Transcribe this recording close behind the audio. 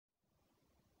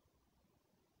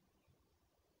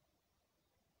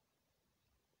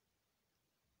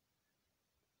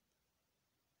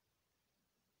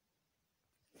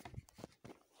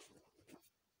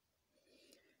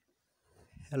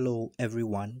Hello,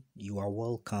 everyone. You are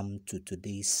welcome to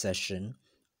today's session.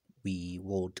 We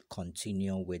would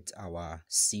continue with our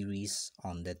series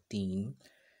on the theme,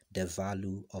 the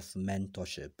value of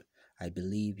mentorship. I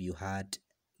believe you had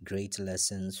great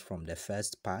lessons from the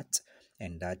first part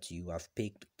and that you have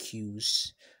picked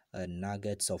cues,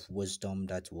 nuggets of wisdom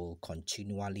that will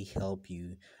continually help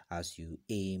you as you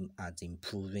aim at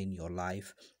improving your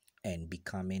life and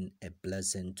becoming a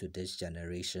blessing to this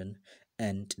generation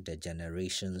and the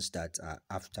generations that are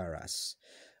after us.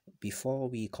 Before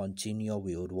we continue,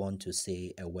 we would want to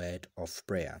say a word of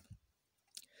prayer.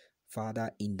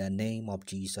 Father, in the name of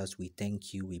Jesus, we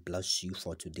thank you, we bless you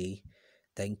for today.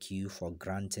 Thank you for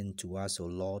granting to us, O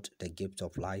Lord, the gift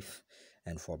of life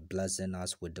and for blessing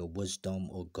us with the wisdom,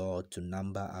 O God, to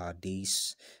number our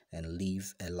days and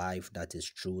live a life that is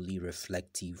truly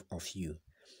reflective of you.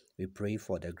 We pray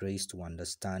for the grace to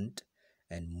understand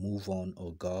and move on,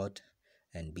 O God,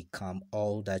 and become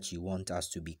all that you want us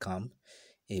to become,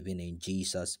 even in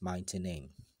Jesus' mighty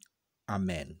name.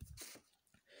 Amen.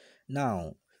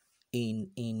 Now, in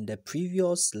the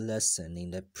previous lesson,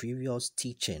 in the previous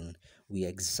teaching, we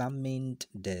examined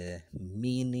the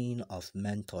meaning of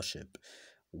mentorship,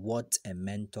 what a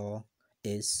mentor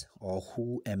is, or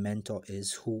who a mentor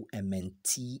is, who a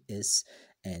mentee is,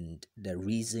 and the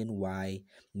reason why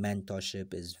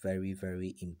mentorship is very,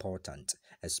 very important,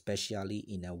 especially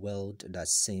in a world that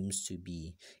seems to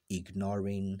be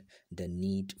ignoring the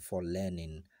need for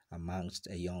learning amongst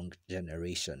a young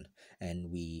generation.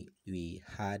 And we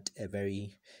had a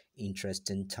very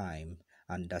interesting time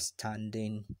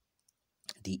understanding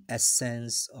the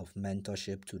essence of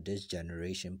mentorship to this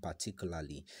generation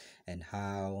particularly, and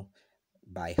how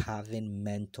by having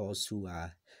mentors who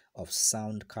are of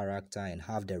sound character and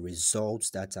have the results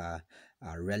that are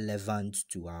relevant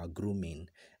to our grooming,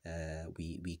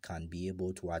 we can be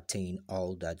able to attain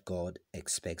all that God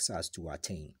expects us to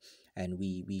attain. And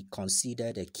we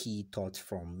considered a key thought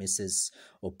from Mrs.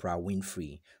 Oprah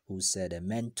Winfrey, who said a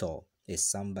mentor is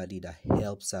somebody that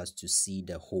helps us to see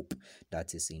the hope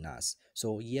that is in us.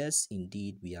 So yes,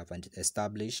 indeed, we have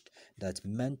established that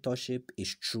mentorship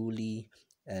is truly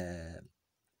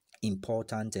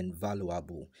important and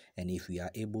valuable, and if we are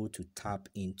able to tap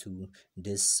into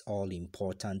this all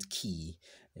important key,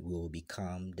 we will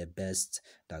become the best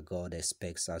that God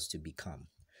expects us to become.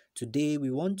 Today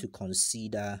we want to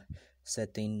consider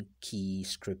certain key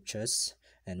scriptures,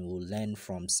 and we'll learn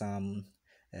from some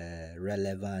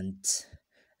relevant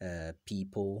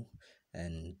people,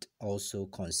 and also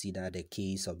consider the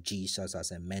case of Jesus as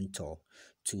a mentor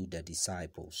to the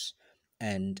disciples.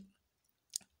 And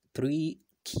three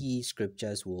key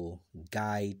scriptures will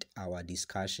guide our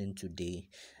discussion today.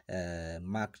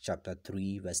 Mark chapter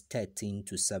 3 verse 13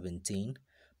 to 17,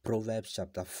 Proverbs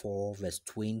chapter 4 verse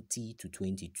 20 to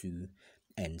 22,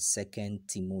 and 2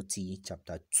 Timothy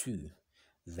chapter 2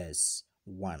 verse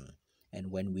 1. And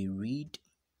when we read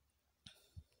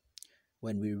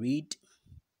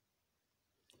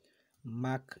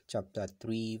Mark chapter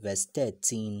 3 verse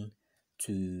 13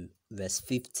 to verse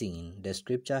 15, the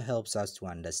scripture helps us to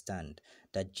understand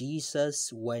that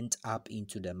Jesus went up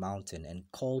into the mountain and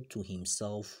called to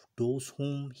himself those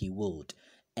whom he willed,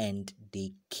 and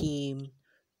they came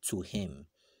to him.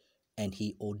 And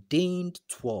he ordained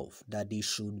 12 that they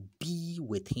should be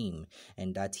with him,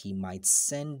 and that he might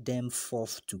send them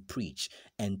forth to preach,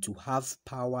 and to have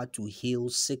power to heal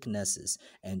sicknesses,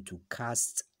 and to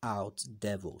cast out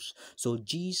devils. So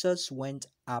Jesus went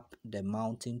up the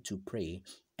mountain to pray,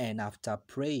 and after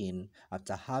praying,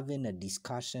 after having a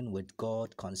discussion with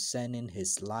God concerning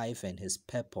his life and his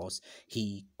purpose,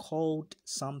 he called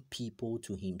some people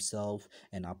to himself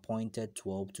and appointed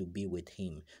 12 to be with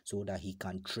him, so that he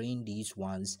can train these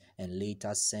ones and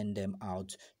later send them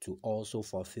out to also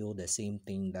fulfill the same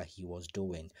thing that he was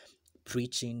doing: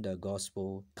 preaching the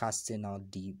gospel, casting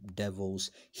out the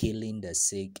devils, healing the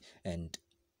sick, and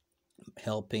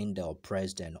helping the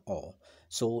oppressed and all.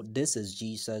 So this is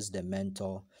Jesus, the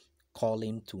mentor,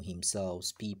 calling to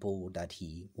himself people that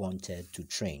he wanted to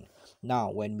train.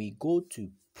 Now, when we go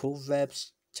to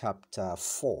Proverbs chapter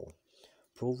 4,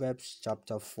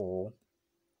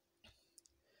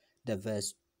 the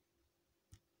verse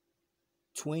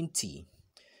 20,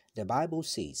 the Bible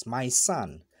says, "My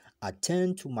son,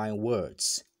 attend to my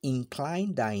words,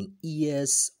 incline thine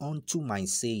ears unto my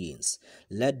sayings.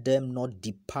 Let them not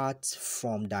depart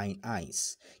from thine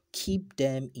eyes. Keep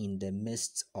them in the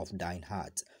midst of thine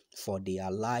heart, for they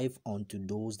are life unto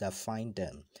those that find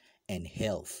them, and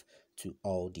health to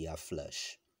all their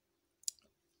flesh."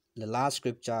 The last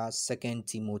scripture, 2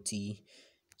 Timothy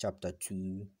chapter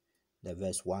 2, the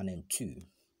verse 1 and 2.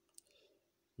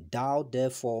 Thou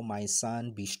therefore, my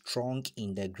son, be strong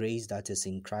in the grace that is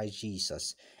in Christ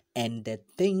Jesus. And the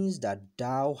things that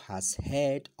thou hast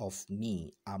heard of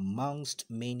me amongst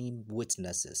many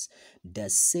witnesses, the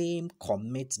same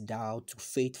commit thou to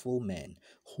faithful men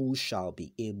who shall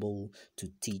be able to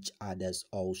teach others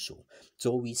also.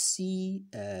 So we see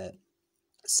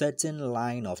certain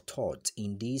line of thought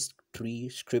in these three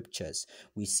scriptures.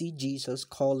 We see Jesus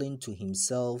calling to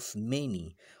himself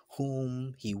many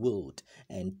whom he willed,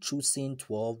 and choosing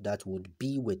 12 that would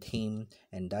be with him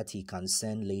and that he can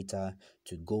send later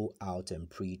to go out and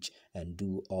preach and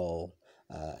do all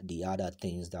the other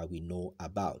things that we know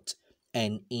about.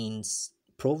 And in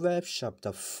Proverbs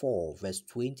chapter 4 verse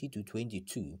 20 to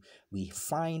 22, we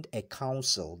find a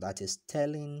counsel that is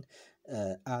telling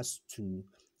us to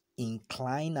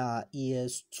incline our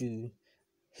ears to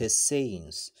his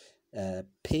sayings,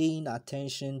 paying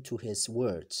attention to his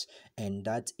words, and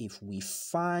that if we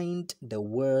find the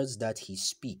words that he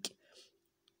speak,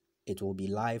 it will be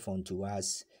life unto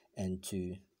us and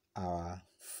to our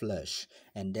flesh.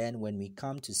 And then when we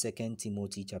come to 2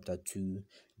 Timothy chapter 2,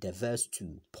 the verse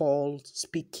 2, Paul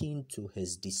speaking to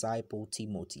his disciple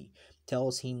Timothy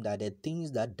tells him that the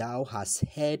things that thou hast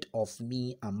heard of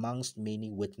me amongst many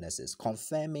witnesses,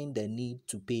 confirming the need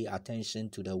to pay attention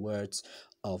to the words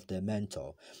of the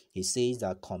mentor. He says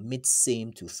that commit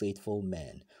same to faithful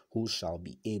men who shall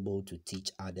be able to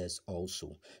teach others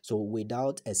also. So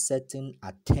without a certain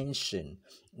attention,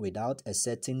 without a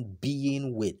certain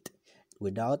being with,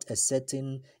 without a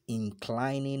certain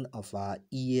inclining of our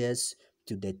ears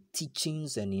to the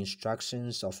teachings and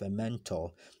instructions of a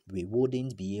mentor, we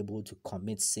wouldn't be able to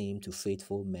commit same to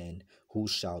faithful men who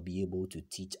shall be able to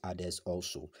teach others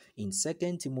also. In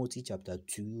 2 Timothy chapter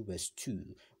 2 verse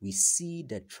 2, we see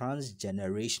the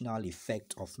transgenerational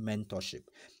effect of mentorship,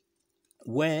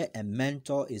 where a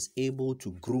mentor is able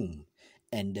to groom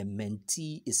and the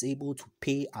mentee is able to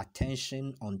pay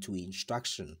attention onto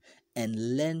instruction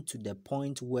and learn to the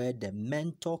point where the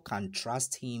mentor can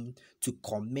trust him to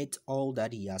commit all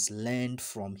that he has learned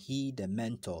from the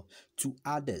mentor to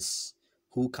others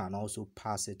who can also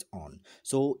pass it on.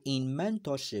 So in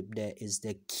mentorship, there is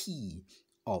the key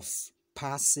of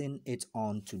passing it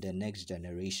on to the next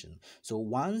generation. So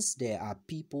once there are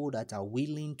people that are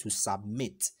willing to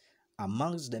submit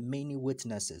amongst the many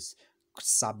witnesses,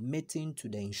 submitting to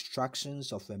the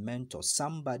instructions of a mentor,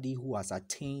 somebody who has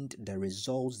attained the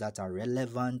results that are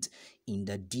relevant in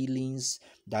the dealings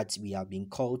that we have been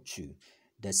called to,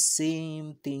 the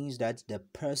same things that the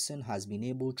person has been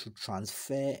able to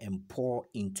transfer and pour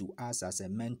into us as a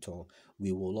mentor,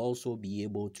 we will also be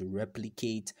able to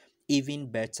replicate even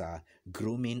better,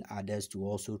 grooming others to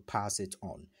also pass it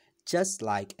on. Just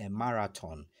like a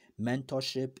marathon,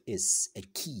 mentorship is a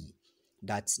key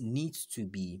that needs to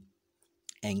be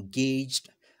engaged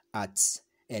at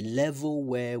a level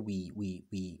where we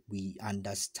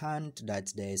understand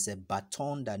that there is a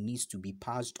baton that needs to be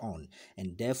passed on,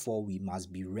 and therefore we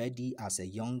must be ready as a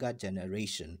younger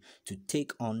generation to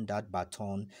take on that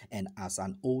baton, and as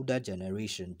an older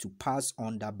generation to pass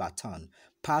on that baton,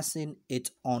 passing it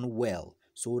on well,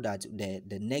 so that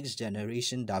the next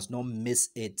generation does not miss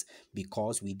it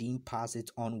because we didn't pass it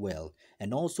on well,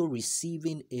 and also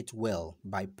receiving it well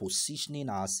by positioning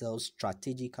ourselves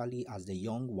strategically as the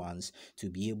young ones to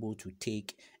be able to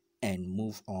take and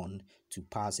move on to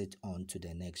pass it on to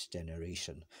the next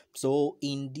generation. So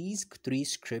in these three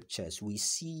scriptures, we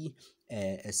see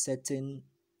a certain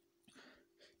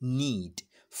need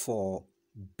for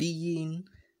being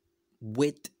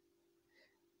with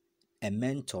a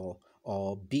mentor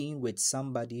or being with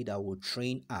somebody that will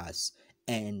train us,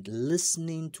 and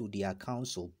listening to their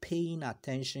counsel, paying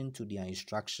attention to their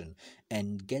instruction,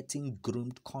 and getting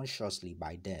groomed consciously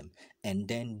by them, and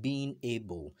then being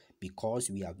able, because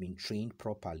we have been trained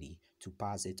properly, to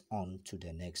pass it on to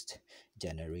the next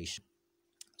generation.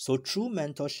 So true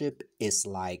mentorship is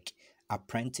like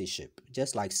apprenticeship,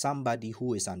 just like somebody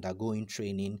who is undergoing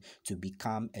training to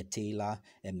become a tailor,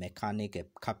 a mechanic, a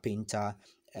carpenter,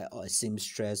 or a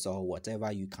seamstress, or whatever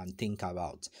you can think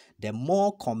about. The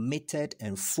more committed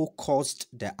and focused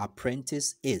the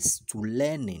apprentice is to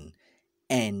learning,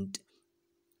 and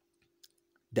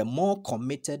the more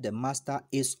committed the master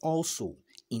is also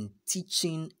in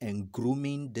teaching and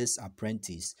grooming this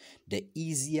apprentice, the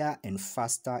easier and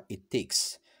faster it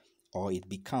takes, or it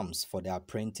becomes, for the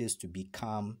apprentice to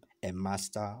become a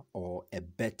master or a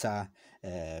better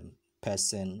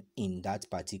person in that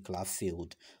particular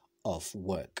field of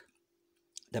work.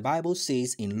 The Bible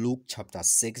says in Luke chapter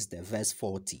 6, the verse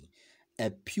 40,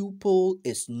 a pupil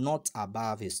is not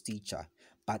above his teacher,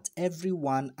 but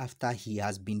everyone after he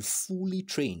has been fully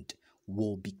trained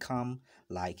will become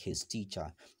like his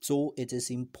teacher. So it is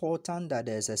important that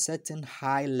there's a certain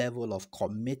high level of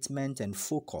commitment and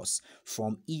focus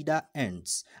from either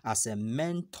ends. As a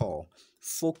mentor,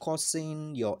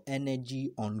 focusing your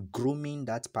energy on grooming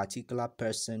that particular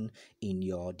person in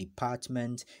your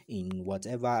department, in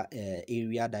whatever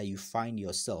area that you find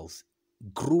yourself,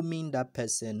 grooming that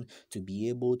person to be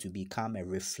able to become a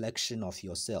reflection of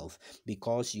yourself,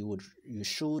 because you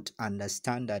should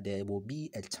understand that there will be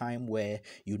a time where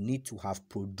you need to have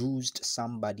produced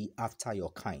somebody after your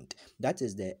kind. That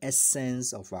is the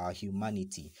essence of our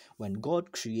humanity. When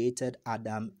God created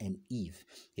Adam and Eve,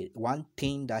 one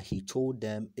thing that he told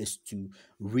them is to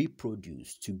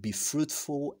reproduce, to be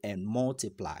fruitful and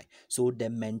multiply. So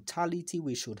the mentality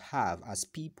we should have as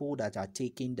people that are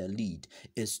taking the lead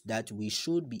is that we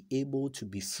should be able to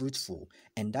be fruitful.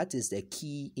 And that is the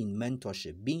key in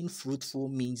mentorship. Being fruitful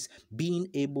means being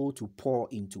able to pour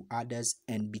into others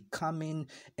and becoming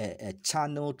a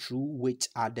channel through which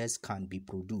others can be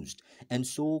produced. And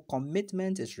so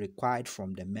commitment is required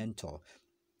from the mentor.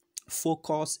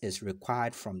 Focus is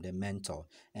required from the mentor,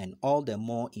 and all the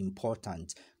more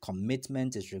important,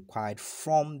 commitment is required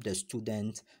from the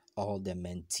student or the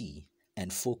mentee,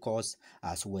 and focus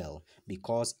as well,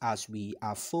 because as we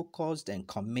are focused and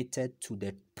committed to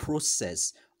the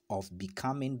process of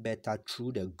becoming better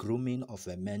through the grooming of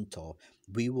a mentor,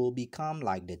 we will become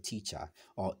like the teacher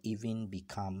or even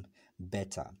become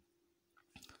better.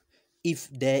 If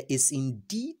there is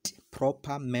indeed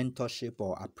proper mentorship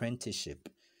or apprenticeship,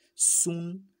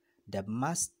 soon the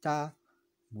master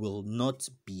will not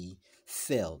be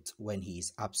felt when he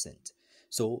is absent.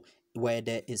 So where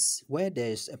there is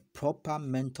a proper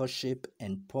mentorship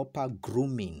and proper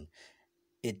grooming,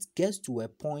 it gets to a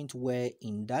point where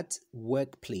in that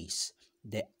workplace,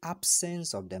 the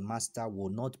absence of the master will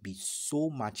not be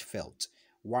so much felt.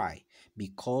 Why?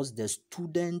 Because the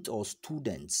student or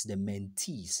students, the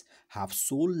mentees, have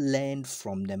so learned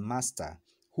from the master,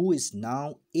 who is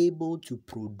now able to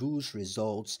produce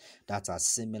results that are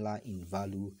similar in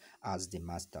value as the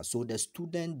master. So the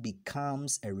student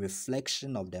becomes a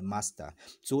reflection of the master,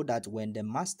 so that when the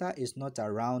master is not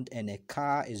around and a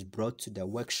car is brought to the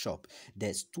workshop,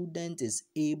 the student is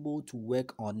able to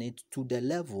work on it to the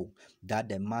level that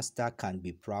the master can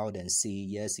be proud and say,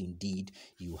 yes, indeed,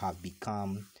 you have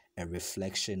become a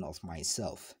reflection of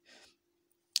myself.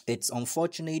 It's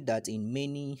unfortunate that in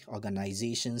many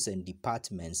organizations and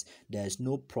departments, there's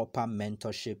no proper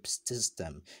mentorship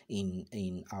system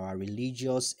in our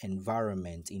religious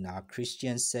environment, in our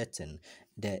Christian setting.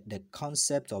 The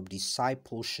concept of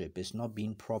discipleship is not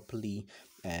being properly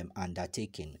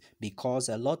undertaken, because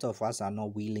a lot of us are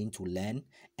not willing to learn,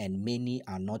 and many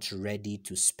are not ready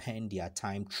to spend their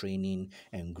time training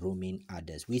and grooming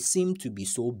others. We seem to be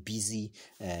so busy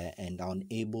and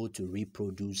unable to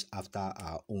reproduce after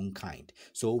our own kind.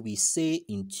 So we say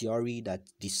in theory that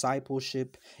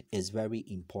discipleship is very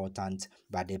important,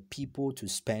 but the people to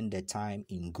spend the time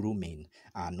in grooming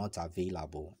are not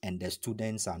available, and the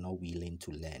students are not willing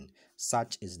to learn.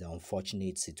 Such is the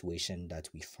unfortunate situation that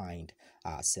we find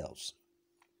ourselves.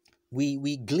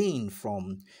 We glean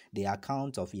from the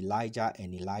account of Elijah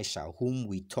and Elisha, whom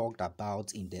we talked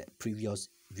about in the previous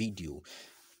video,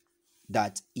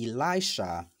 that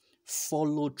Elisha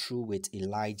followed through with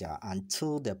Elijah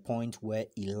until the point where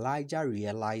Elijah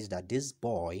realized that this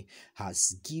boy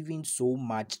has given so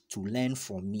much to learn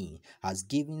from me, has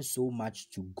given so much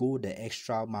to go the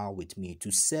extra mile with me,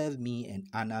 to serve me and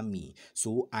honor me.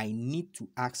 So I need to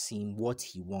ask him what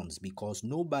he wants, because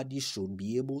nobody should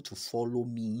be able to follow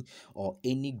me or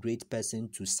any great person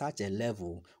to such a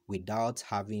level without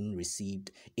having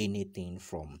received anything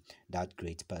from that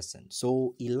great person.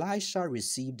 So Elisha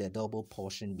received a double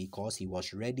portion because he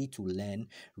was ready to learn,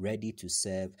 ready to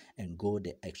serve, and go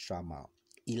the extra mile.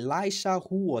 Elisha,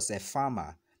 who was a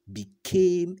farmer,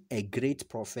 became a great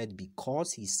prophet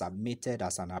because he submitted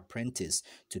as an apprentice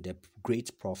to the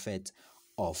great prophet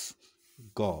of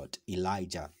God,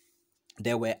 Elijah.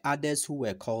 There were others who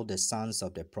were called the sons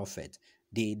of the prophet.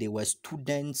 They were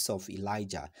students of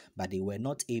Elijah, but they were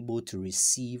not able to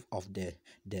receive of the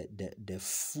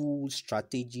full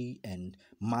strategy and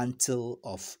mantle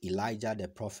of Elijah the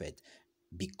prophet,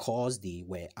 because they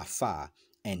were afar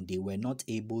and they were not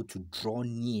able to draw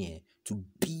near to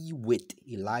be with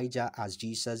Elijah as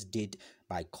Jesus did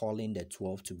by calling the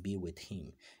 12 to be with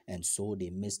him. And so they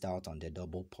missed out on the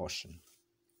double portion.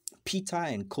 Peter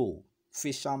and co,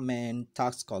 fishermen,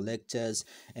 tax collectors,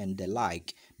 and the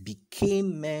like,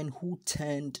 became men who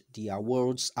turned their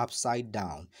worlds upside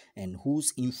down and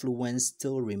whose influence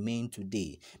still remain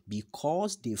today,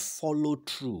 because they followed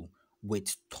through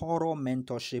with thorough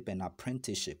mentorship and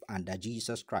apprenticeship under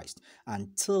Jesus Christ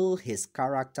until his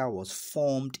character was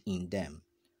formed in them.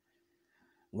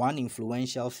 One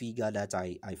influential figure that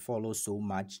I follow so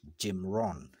much, Jim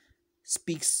Rohn,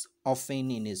 speaks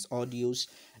often in his audios,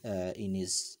 in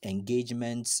his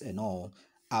engagements and all,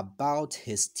 about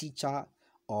his teacher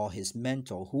or his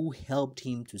mentor who helped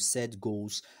him to set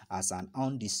goals as an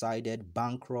undecided,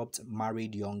 bankrupt,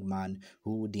 married young man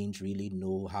who didn't really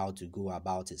know how to go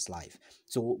about his life.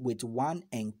 So with one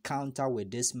encounter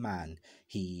with this man,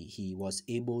 he was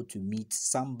able to meet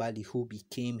somebody who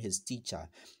became his teacher,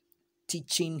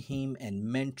 teaching him and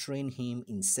mentoring him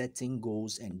in setting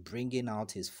goals and bringing out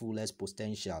his fullest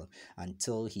potential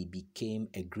until he became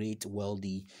a great,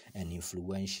 wealthy, and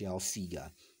influential figure.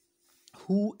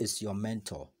 Who is your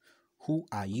mentor? Who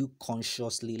are you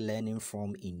consciously learning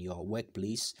from in your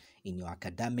workplace, in your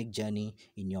academic journey,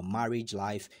 in your marriage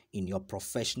life, in your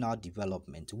professional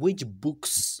development? Which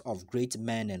books of great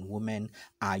men and women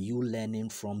are you learning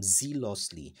from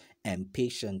zealously and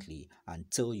patiently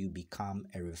until you become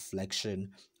a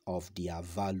reflection of their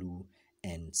value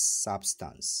and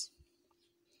substance?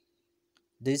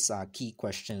 These are key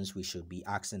questions we should be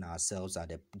asking ourselves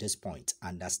at this point,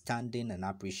 understanding and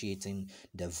appreciating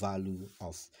the value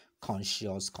of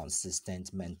conscious,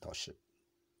 consistent mentorship.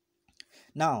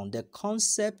 Now, the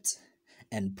concept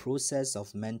and process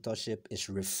of mentorship is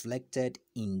reflected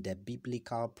in the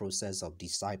biblical process of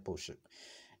discipleship.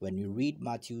 When you read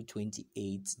Matthew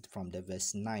 28 from the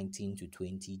verse 19 to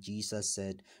 20, Jesus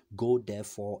said, "Go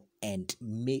therefore and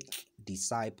make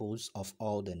disciples of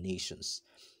all the nations,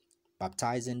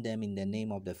 baptizing them in the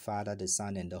name of the Father, the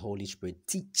Son, and the Holy Spirit,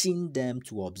 teaching them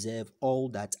to observe all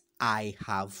that I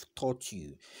have taught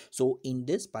you." So in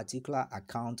this particular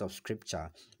account of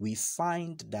scripture, we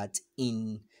find that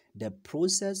in the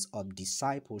process of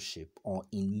discipleship or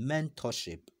in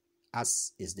mentorship,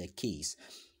 as is the case,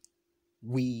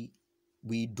 we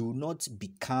do not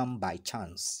become by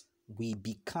chance. We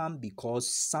become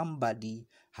because somebody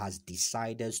has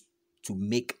decided to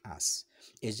make us.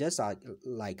 It's just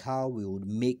like how we would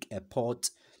make a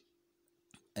pot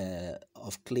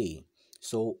of clay.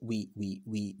 So we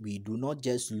do not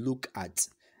just look at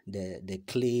the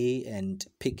clay and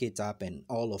pick it up and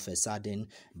all of a sudden,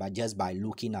 but just by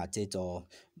looking at it or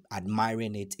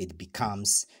admiring it, it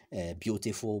becomes a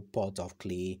beautiful pot of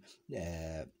clay,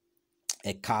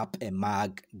 a cup, a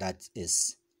mug that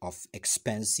is of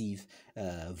expensive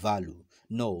value.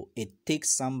 No, it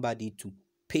takes somebody to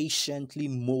patiently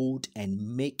mold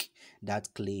and make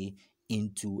that clay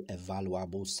into a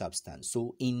valuable substance.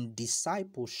 So in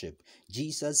discipleship,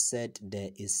 Jesus said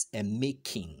there is a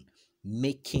making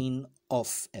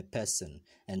of a person.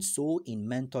 And so in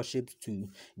mentorship too,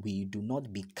 we do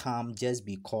not become just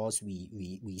because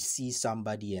we see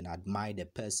somebody and admire the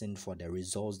person for the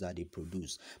results that they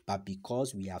produce, but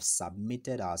because we have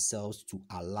submitted ourselves to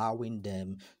allowing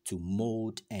them to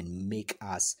mold and make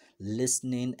us,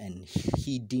 listening and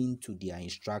heeding to their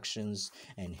instructions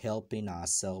and helping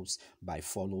ourselves by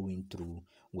following through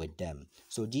with them.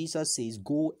 So Jesus says,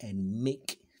 "Go and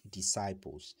make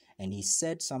disciples," and he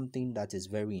said something that is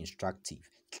very instructive,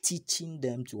 teaching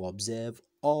them to observe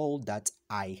all that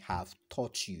I have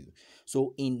taught you.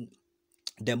 So in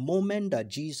the moment that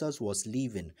Jesus was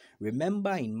leaving,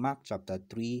 remember in Mark chapter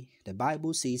 3, the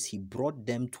Bible says he brought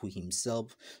them to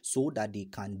himself so that they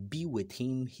can be with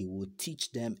him. He would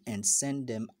teach them and send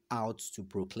them out to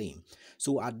proclaim.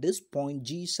 So at this point,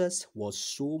 Jesus was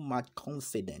so much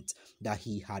confident that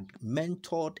he had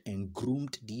mentored and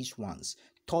groomed these ones,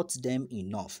 taught them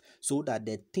enough so that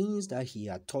the things that he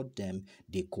had taught them,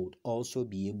 they could also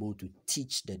be able to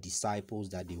teach the disciples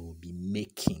that they will be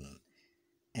making.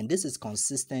 And this is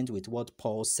consistent with what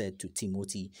Paul said to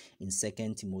Timothy in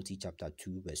 2 Timothy chapter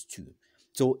 2 verse 2.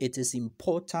 So it is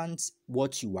important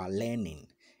what you are learning.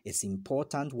 It's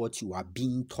important what you are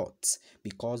being taught,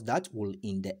 because that will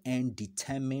in the end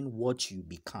determine what you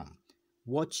become.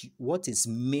 What is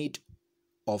made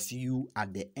of you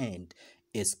at the end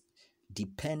is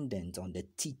dependent on the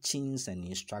teachings and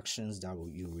instructions that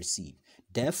you receive.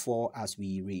 Therefore, as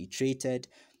we reiterated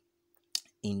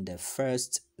in the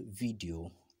first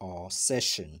video or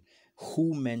session,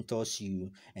 who mentors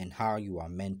you and how you are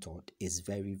mentored is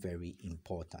very, very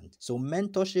important. So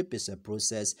mentorship is a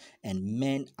process, and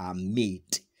men are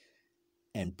made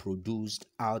and produced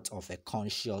out of a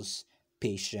conscious,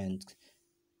 patient,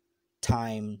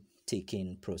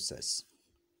 time-taking process.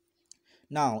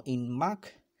 Now in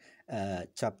Mark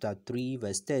chapter 3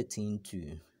 verse 13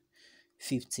 to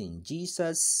 15.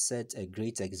 Jesus set a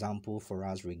great example for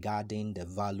us regarding the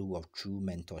value of true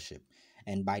mentorship.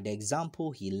 And by the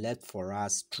example he left for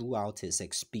us throughout his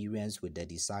experience with the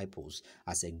disciples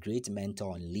as a great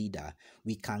mentor and leader,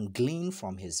 we can glean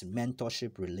from his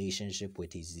mentorship relationship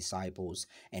with his disciples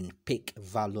and pick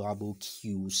valuable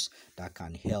cues that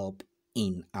can help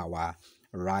in our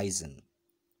rising.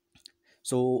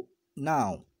 So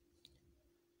now,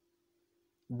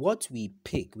 what we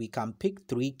can pick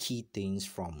three key things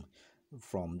from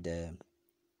the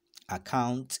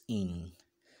account in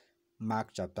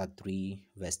Mark chapter 3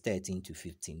 verse 13 to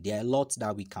 15. There are lots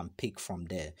that we can pick from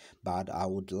there, but I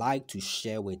would like to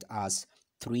share with us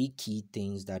three key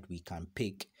things that we can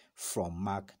pick from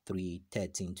Mark 3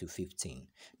 13 to 15.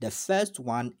 The first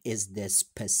one is the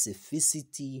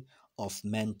specificity of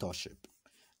mentorship.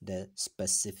 The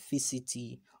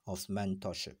specificity of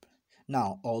mentorship.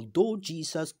 Now, although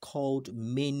Jesus called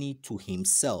many to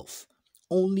himself,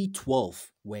 only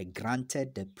 12 were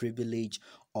granted the privilege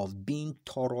of being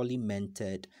thoroughly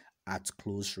mentored at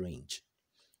close range.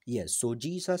 Yes, so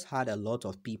Jesus had a lot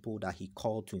of people that he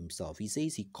called to himself. He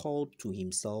says he called to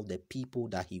himself the people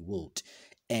that he willed,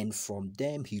 and from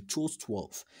them he chose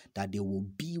 12 that they will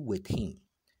be with him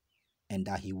and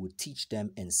that he would teach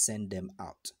them and send them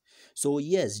out. So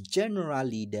yes,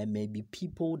 generally there may be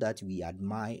people that we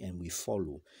admire and we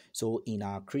follow. So in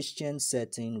our Christian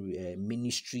setting,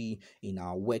 ministry, in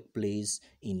our workplace,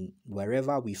 in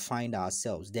wherever we find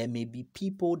ourselves, there may be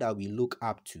people that we look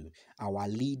up to. Our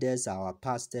leaders, our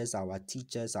pastors, our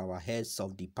teachers, our heads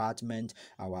of department,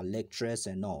 our lecturers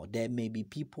and all. There may be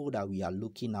people that we are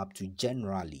looking up to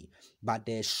generally, but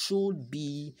there should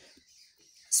be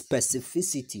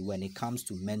specificity when it comes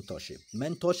to mentorship.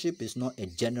 Mentorship is not a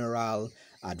general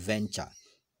adventure.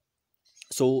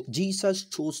 So Jesus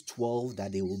chose 12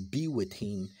 that they will be with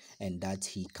him and that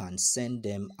he can send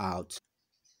them out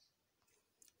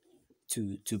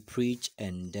to preach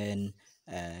and then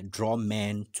draw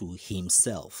men to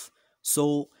himself.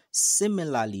 So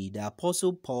similarly, the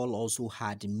Apostle Paul also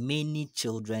had many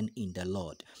children in the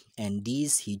Lord, and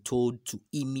these he told to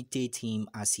imitate him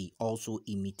as he also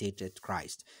imitated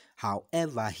Christ.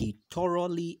 However, he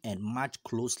thoroughly and much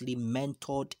closely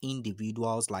mentored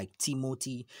individuals like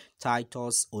Timothy,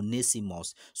 Titus,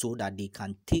 Onesimus, so that they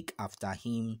can take after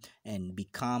him and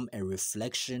become a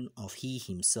reflection of he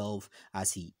himself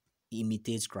as he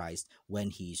imitates Christ when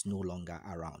he is no longer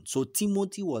around. So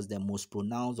Timothy was the most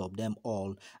pronounced of them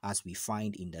all, as we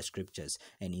find in the scriptures.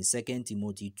 And in 2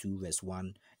 Timothy 2 verse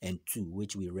 1 and 2,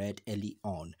 which we read early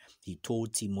on, he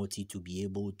told Timothy to be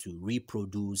able to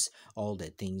reproduce all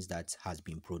the things that has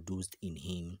been produced in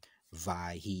him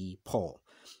via Paul.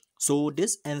 So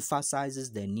this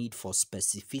emphasizes the need for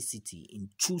specificity in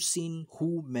choosing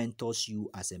who mentors you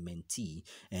as a mentee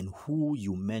and who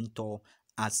you mentor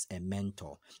as a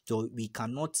mentor. So we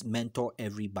cannot mentor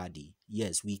everybody.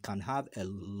 Yes, we can have a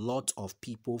lot of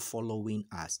people following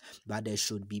us, but there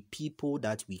should be people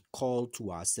that we call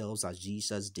to ourselves as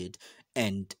Jesus did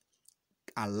and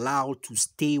allow to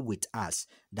stay with us,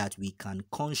 that we can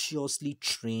consciously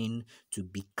train to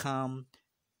become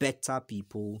better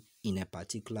people in a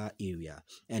particular area.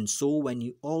 And so when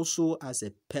you also, as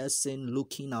a person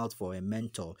looking out for a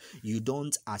mentor, you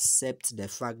don't accept the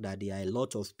fact that there are a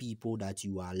lot of people that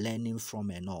you are learning from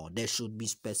and all. There should be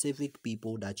specific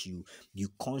people that you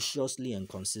consciously and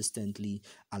consistently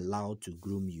allow to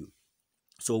groom you.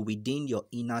 So within your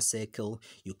inner circle,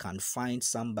 you can find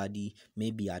somebody,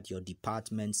 maybe at your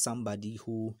department, somebody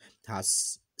who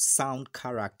has sound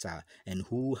character and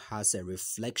who has a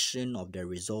reflection of the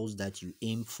results that you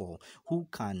aim for, who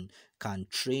can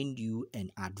train you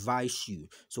and advise you,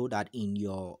 so that in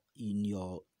your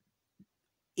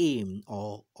aim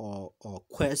or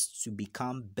quest to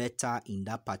become better in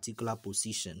that particular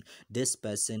position, this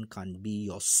person can be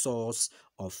your source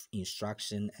of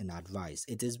instruction and advice.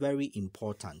 It is very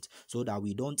important so that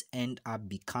we don't end up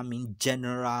becoming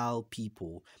general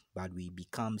people, but we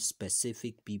become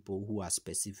specific people who are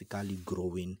specifically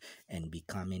growing and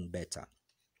becoming better.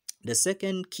 The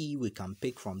second key we can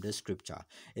pick from this scripture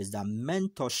is that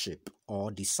mentorship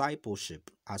or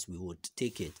discipleship, as we would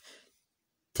take it,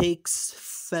 takes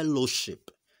fellowship,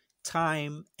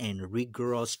 time, and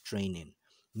rigorous training.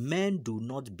 Men do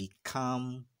not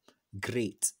become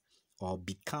great or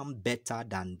become better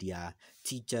than their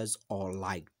teachers or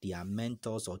like their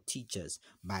mentors or teachers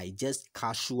by just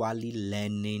casually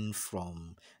learning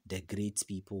from the great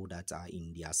people that are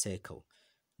in their circle.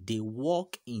 They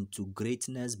walk into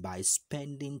greatness by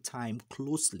spending time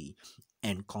closely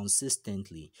and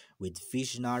consistently with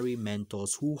visionary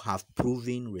mentors who have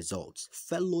proven results.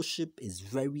 Fellowship is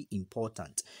very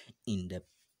important in the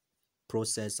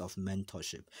process of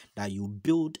mentorship, that you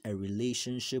build a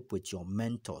relationship with your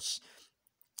mentors.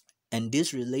 And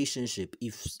this relationship,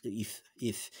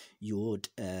 if you would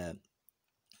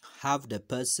have the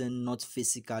person not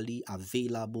physically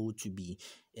available to be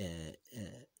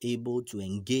able to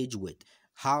engage with,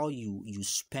 how you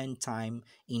spend time.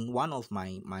 In one of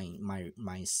my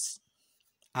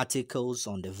articles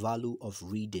on the value of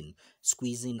reading,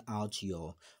 squeezing out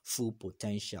your full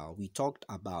potential, we talked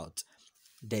about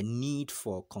the need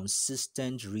for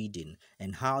consistent reading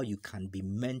and how you can be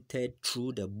mentored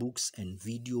through the books and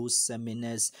videos,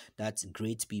 seminars that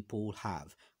great people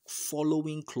have.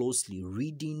 Following closely,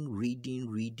 reading,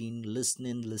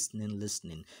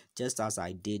 listening, just as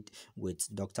I did with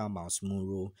Dr. Miles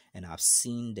Munroe, and I've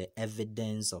seen the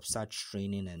evidence of such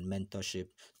training and mentorship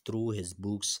through his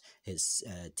books, his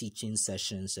teaching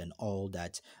sessions, and all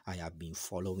that I have been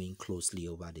following closely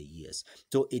over the years.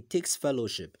 So it takes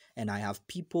fellowship, and I have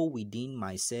people within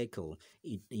my circle,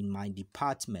 in my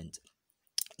department,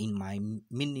 in my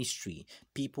ministry,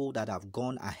 people that have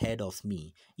gone ahead of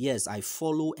me. Yes, I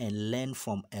follow and learn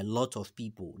from a lot of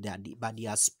people, but there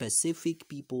are specific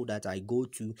people that I go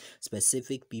to,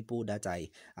 specific people that I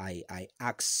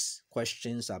ask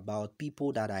questions about,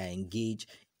 people that I engage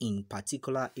in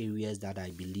particular areas that I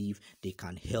believe they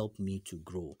can help me to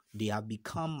grow. They have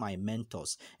become my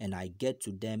mentors, and I get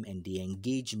to them and they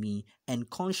engage me, and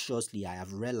consciously I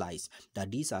have realized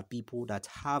that these are people that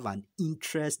have an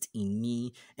interest in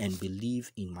me and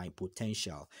believe in my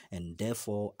potential, and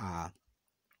therefore are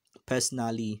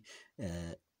personally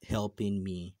helping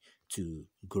me to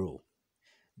grow.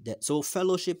 So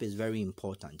fellowship is very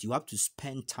important. You have to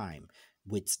spend time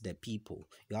with the people.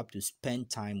 You have to spend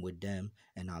time with them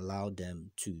and allow them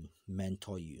to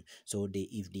mentor you. So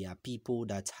if there are people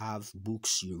that have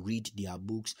books, you read their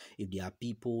books. If there are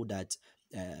people that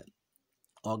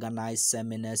organize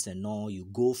seminars and all, you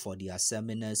go for their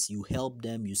seminars, you help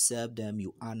them, you serve them,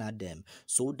 you honor them,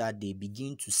 so that they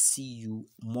begin to see you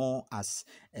more as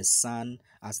a son,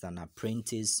 as an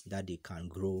apprentice, that they can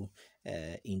grow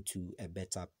into a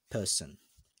better person.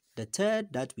 The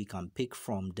third that we can pick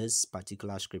from this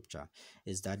particular scripture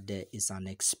is that there is an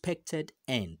expected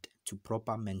end to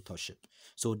proper mentorship.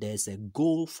 So there's a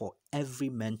goal for every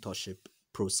mentorship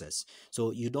process.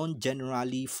 So you don't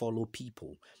generally follow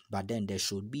people, but then there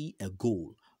should be a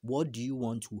goal. What do you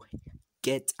want to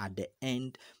get at the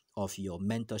end of your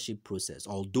mentorship process?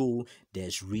 Although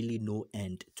there's really no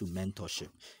end to mentorship.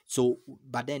 So,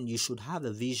 but then you should have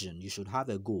a vision, you should have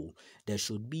a goal. There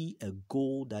should be a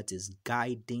goal that is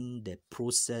guiding the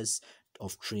process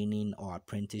of training or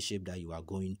apprenticeship that you are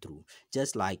going through.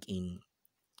 Just like in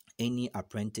any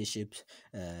apprenticeship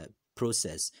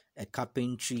process, a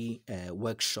carpentry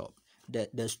workshop,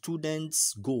 the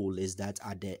student's goal is that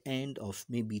at the end of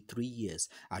maybe 3 years,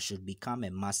 I should become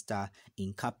a master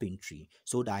in carpentry,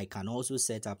 so that I can also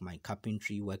set up my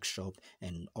carpentry workshop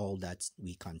and all that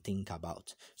we can think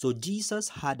about. So Jesus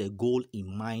had a goal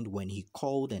in mind when he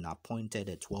called and appointed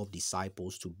the 12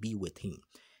 disciples to be with him.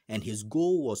 And his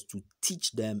goal was to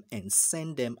teach them and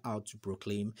send them out to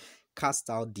proclaim, cast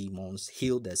out demons,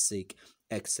 heal the sick,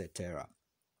 etc.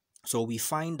 So we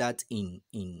find that in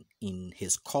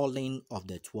his calling of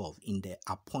the 12, in the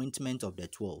appointment of the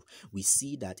 12, we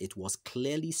see that it was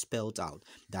clearly spelled out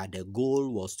that the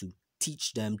goal was to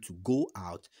teach them to go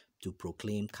out to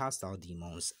proclaim, cast out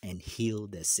demons, and heal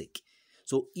the sick.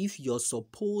 So if your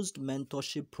supposed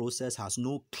mentorship process has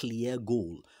no clear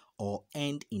goal or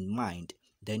end in mind,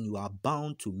 then you are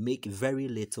bound to make very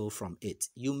little from it.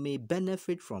 You may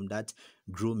benefit from that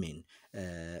grooming,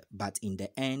 but in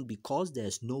the end, because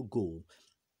there's no goal,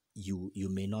 you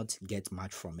may not get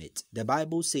much from it. The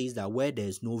Bible says that where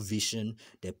there's no vision,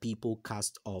 the people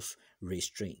cast off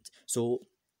restraint. So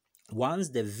once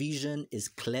the vision is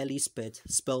clearly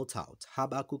spelled out,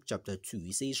 Habakkuk chapter 2,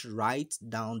 he says, write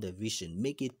down the vision,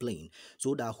 make it plain,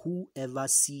 so that whoever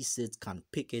sees it can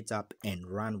pick it up and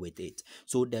run with it.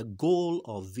 So the goal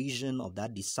or vision of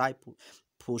that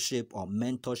discipleship or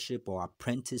mentorship or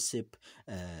apprenticeship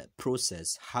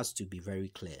process has to be very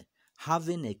clear.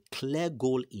 Having a clear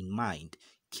goal in mind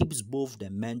keeps both the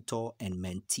mentor and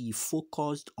mentee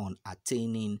focused on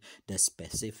attaining the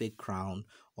specific crown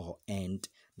or end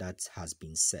that has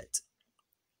been set.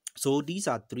 So these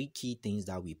are 3 key things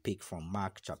that we pick from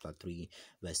Mark chapter 3,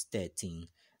 verse 13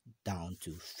 down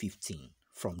to 15,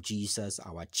 from Jesus,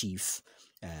 our chief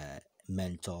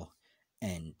mentor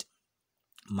and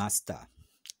master.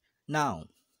 Now,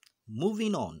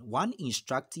 moving on, one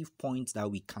instructive point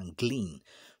that we can glean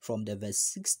from the verse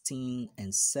 16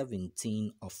 and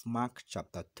 17 of Mark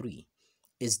chapter 3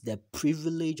 is the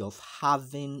privilege of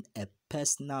having a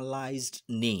personalized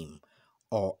name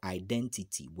or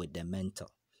identity with the mentor.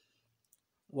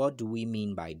 What do we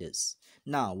mean by this?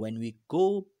 Now, when we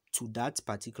go to that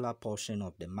particular portion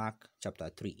of the Mark chapter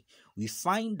 3, we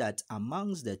find that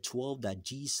amongst the 12 that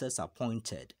Jesus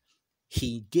appointed,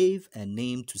 he gave a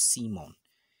name to Simon.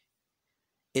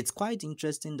 It's quite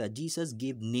interesting that Jesus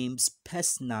gave names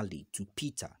personally to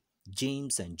Peter,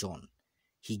 James, and John.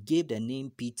 He gave the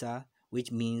name Peter,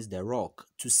 which means the rock,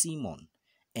 to Simon,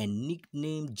 and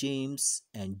nicknamed James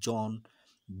and John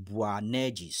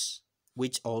Boanerges,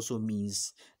 which also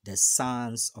means the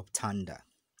sons of thunder.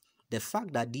 The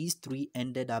fact that these three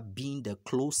ended up being the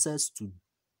closest to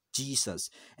Jesus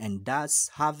and thus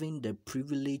having the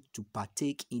privilege to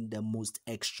partake in the most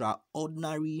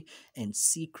extraordinary and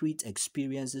secret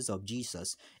experiences of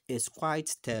Jesus is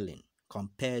quite telling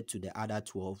compared to the other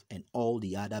 12 and all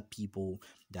the other people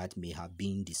that may have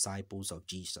been disciples of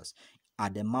Jesus.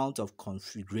 At the Mount of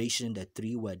Configuration, the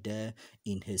three were there.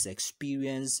 In his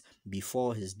experience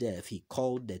before his death, he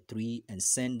called the three and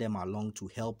sent them along to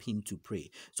help him to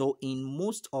pray. So in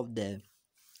most of the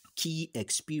key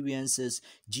experiences,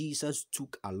 Jesus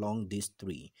took along these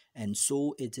three. And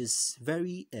so it is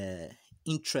very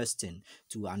interesting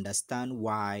to understand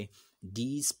why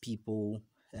these people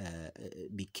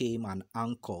became an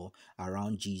anchor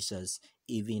around Jesus,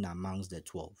 even amongst the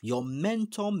 12. Your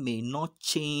mentor may not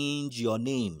change your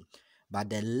name, but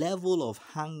the level of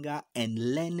hunger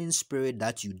and learning spirit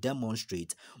that you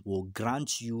demonstrate will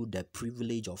grant you the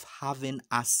privilege of having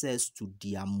access to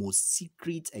their most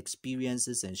secret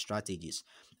experiences and strategies.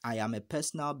 I am a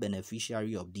personal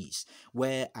beneficiary of these,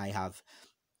 where I have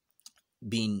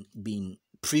been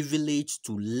privileged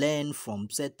to learn from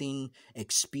certain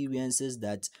experiences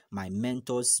that my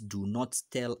mentors do not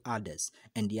tell others,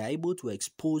 and they are able to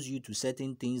expose you to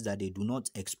certain things that they do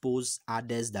not expose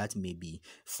others that may be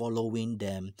following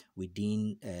them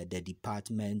within the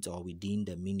department or within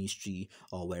the ministry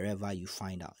or wherever you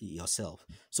find out yourself.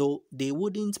 So they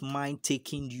wouldn't mind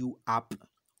taking you up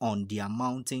on their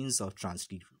mountains of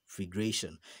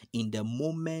transfiguration in the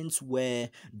moments where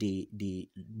they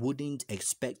wouldn't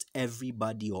expect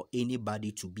everybody or anybody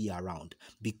to be around.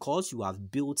 Because you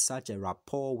have built such a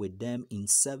rapport with them in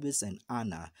service and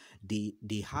honor,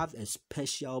 they have a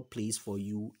special place for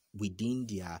you within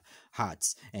their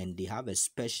hearts, and they have a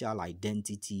special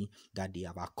identity that they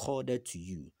have accorded to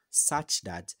you, such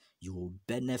that you will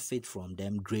benefit from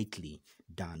them greatly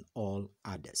than all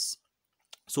others.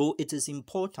 So it is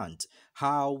important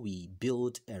how we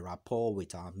build a rapport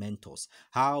with our mentors,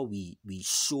 how we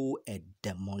show a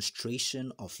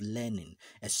demonstration of learning,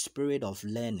 a spirit of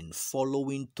learning,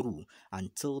 following through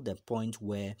until the point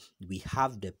where we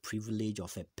have the privilege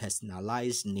of a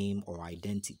personalized name or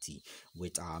identity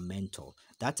with our mentor.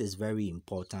 That is very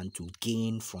important to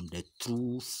gain from the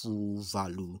true full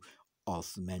value of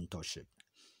mentorship.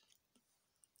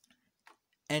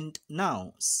 And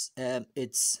now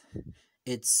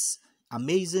it's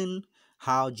amazing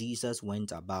how Jesus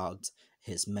went about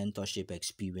his mentorship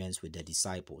experience with the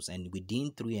disciples, and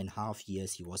within 3.5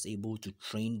 years he was able to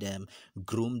train them,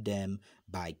 groom them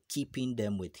by keeping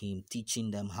them with him,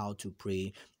 teaching them how to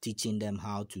pray, teaching them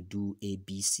how to do A,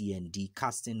 B, C, and D,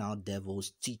 casting out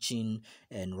devils, teaching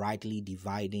and rightly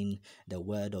dividing the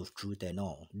word of truth and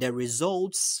all. The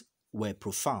results were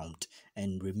profound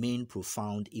and remain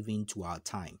profound even to our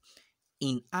time.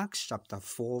 In Acts chapter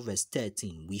 4 verse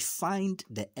 13, we find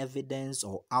the evidence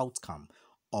or outcome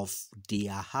of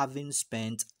their having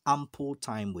spent ample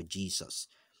time with Jesus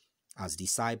as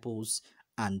disciples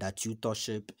under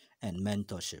tutorship and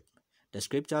mentorship. The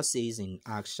scripture says in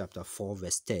Acts chapter 4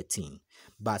 verse 13,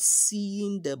 "But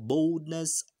seeing the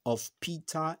boldness of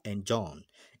Peter and John,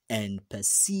 and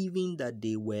perceiving that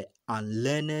they were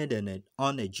unlearned and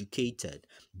uneducated,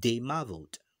 they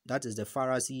marveled." That is the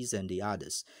Pharisees and the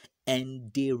others.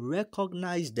 And they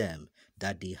recognized them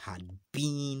that they had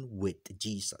been with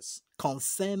Jesus,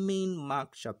 confirming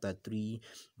Mark chapter 3,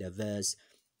 the verse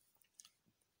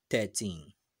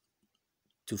 13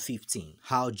 to 15,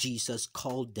 how Jesus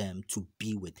called them to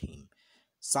be with him.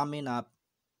 Summing up,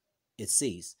 it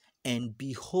says, "And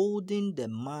beholding the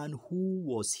man who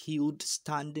was healed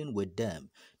standing with them,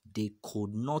 they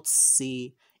could not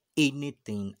say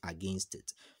anything against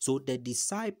it." So the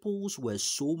disciples were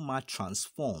so much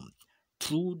transformed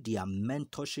through their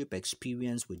mentorship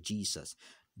experience with Jesus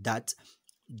that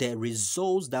the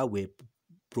results that were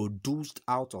produced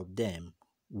out of them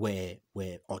were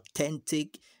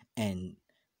authentic and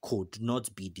could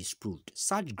not be disproved.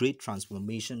 Such great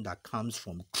transformation that comes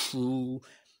from true,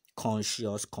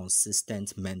 conscious,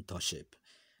 consistent mentorship,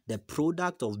 the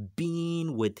product of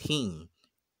being with him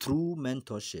through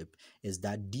mentorship is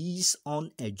that these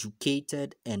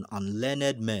uneducated and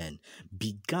unlearned men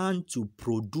began to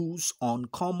produce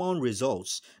uncommon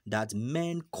results that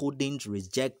men couldn't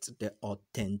reject the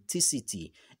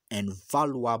authenticity and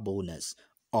valuableness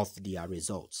of their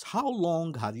results. How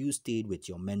long have you stayed with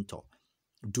your mentor?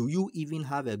 Do you even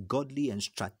have a godly and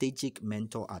strategic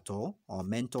mentor at all, or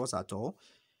mentors at all?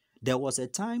 There was a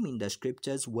time in the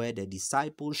scriptures where the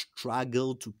disciples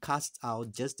struggled to cast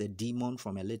out just a demon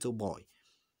from a little boy.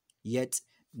 Yet,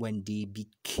 when they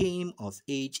became of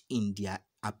age in their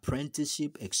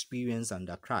apprenticeship experience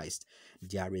under Christ,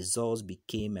 their results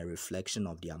became a reflection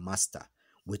of their master.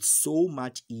 With so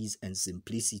much ease and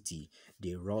simplicity,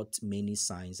 they wrought many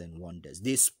signs and wonders.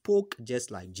 They spoke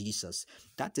just like Jesus.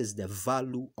 That is the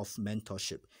value of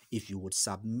mentorship. If you would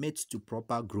submit to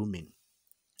proper grooming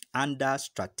under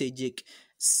strategic,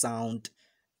 sound,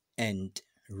 and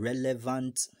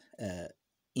relevant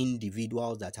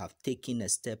individuals that have taken a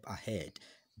step ahead,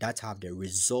 that have the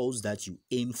results that you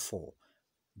aim for,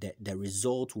 the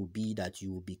result will be that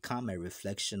you will become a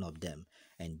reflection of them.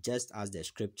 And just as the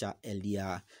scripture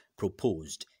earlier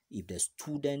proposed, if the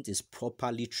student is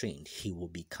properly trained, he will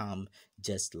become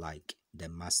just like the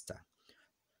master.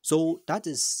 So that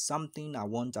is something I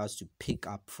want us to pick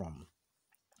up from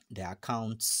the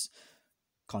accounts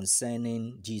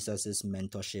concerning Jesus's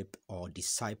mentorship or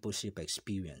discipleship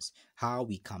experience, how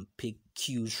we can pick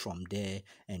cues from there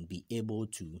and be able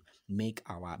to make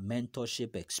our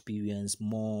mentorship experience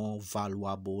more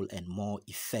valuable and more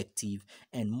effective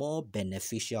and more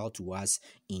beneficial to us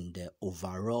in the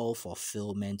overall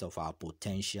fulfillment of our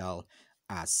potential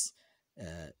as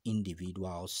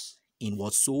individuals in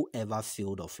whatsoever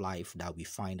field of life that we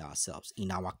find ourselves, in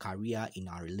our career, in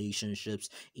our relationships,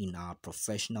 in our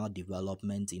professional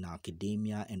development, in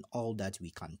academia, and all that we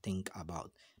can think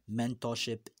about.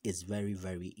 Mentorship is very,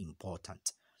 very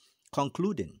important.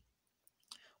 Concluding,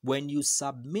 when you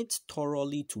submit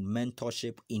thoroughly to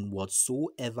mentorship in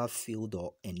whatsoever field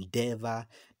or endeavor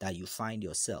that you find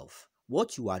yourself,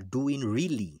 what you are doing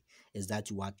really is that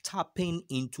you are tapping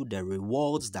into the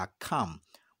rewards that come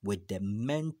with the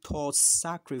mentor's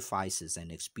sacrifices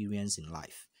and experience in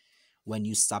life. When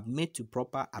you submit to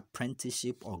proper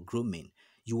apprenticeship or grooming,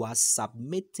 you are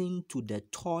submitting to the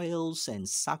toils and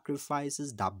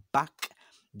sacrifices that back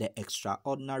the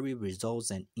extraordinary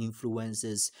results and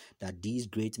influences that these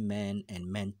great men and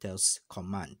mentors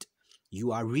command.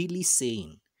 You are really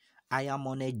saying, I am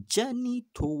on a journey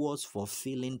towards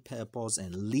fulfilling purpose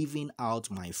and living out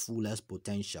my fullest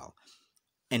potential.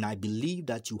 And I believe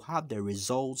that you have the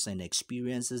results and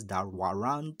experiences that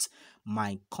warrant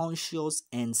my conscious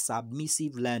and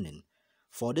submissive learning.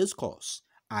 For this course,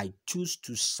 I choose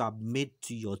to submit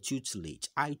to your tutelage.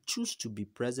 I choose to be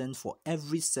present for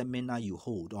every seminar you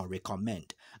hold or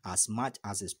recommend as much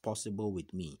as is possible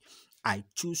with me. I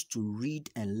choose to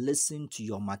read and listen to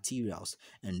your materials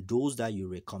and those that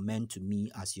you recommend to me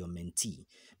as your mentee,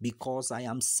 because I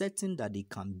am certain that they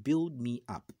can build me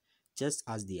up just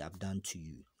as they have done to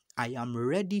you. I am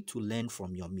ready to learn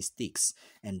from your mistakes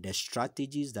and the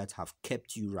strategies that have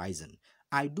kept you rising.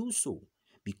 I do so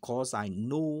because I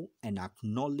know and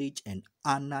acknowledge and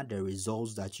honor the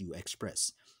results that you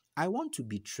express. I want to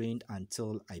be trained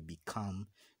until I become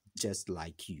just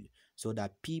like you, so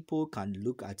that people can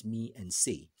look at me and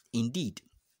say, indeed,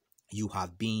 you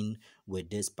have been with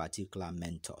this particular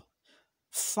mentor.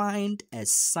 Find a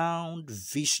sound,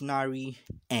 visionary,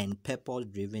 and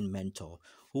purpose-driven mentor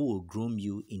who will groom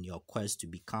you in your quest to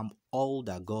become all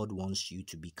that God wants you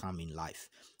to become in life.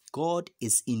 God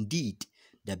is indeed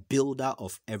the builder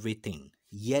of everything,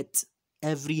 yet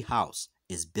every house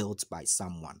is built by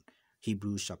someone.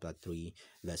 Hebrews chapter 3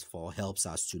 verse 4 helps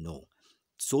us to know.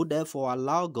 So therefore,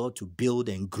 allow God to build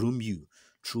and groom you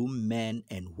through men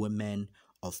and women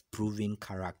of proven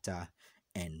character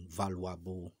and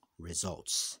valuable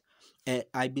results.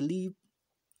 I believe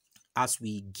as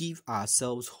we give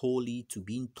ourselves wholly to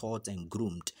being taught and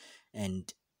groomed,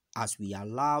 and as we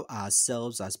allow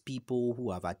ourselves as people who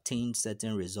have attained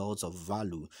certain results of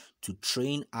value to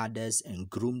train others and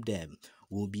groom them,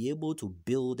 we'll be able to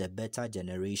build a better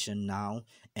generation now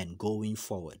and going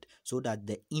forward, so that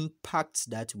the impacts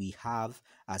that we have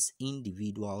as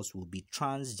individuals will be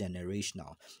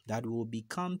transgenerational, that will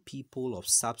become people of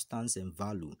substance and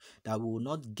value, that will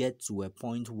not get to a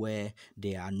point where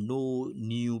there are no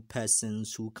new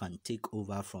persons who can take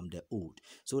over from the old,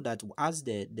 so that as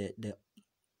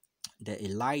the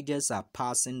Elijahs are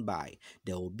passing by,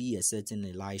 there will be a certain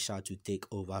Elisha to take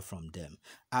over from them.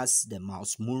 As the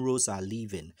Miles Munros are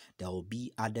leaving, there will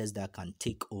be others that can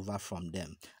take over from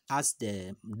them. As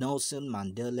the Nelson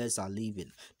Mandelas are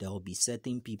leaving, there will be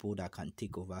certain people that can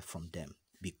take over from them,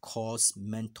 because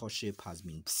mentorship has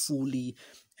been fully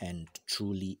and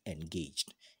truly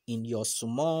engaged. In your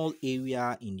small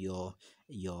area, in your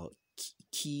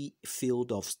key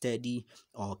field of study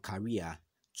or career,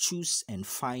 choose and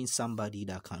find somebody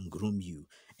that can groom you.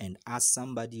 And as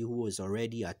somebody who is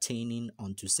already attaining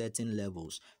onto certain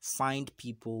levels, find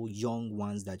people, young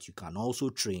ones, that you can also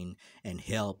train and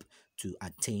help to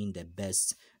attain the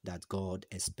best that God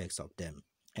expects of them.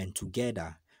 And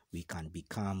together we can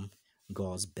become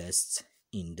God's best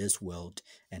in this world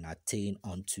and attain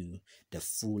unto the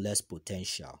fullest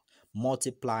potential,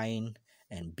 multiplying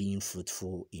and being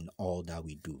fruitful in all that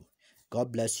we do.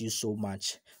 God bless you so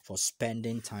much for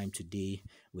spending time today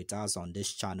with us on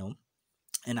this channel.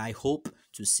 And I hope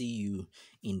to see you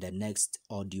in the next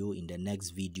audio, in the next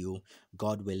video,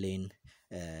 God willing,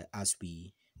 as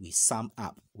we sum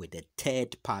up with the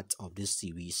third part of this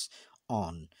series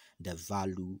on the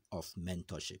value of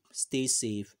mentorship. Stay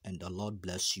safe, and the Lord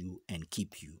bless you and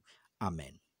keep you.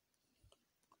 Amen.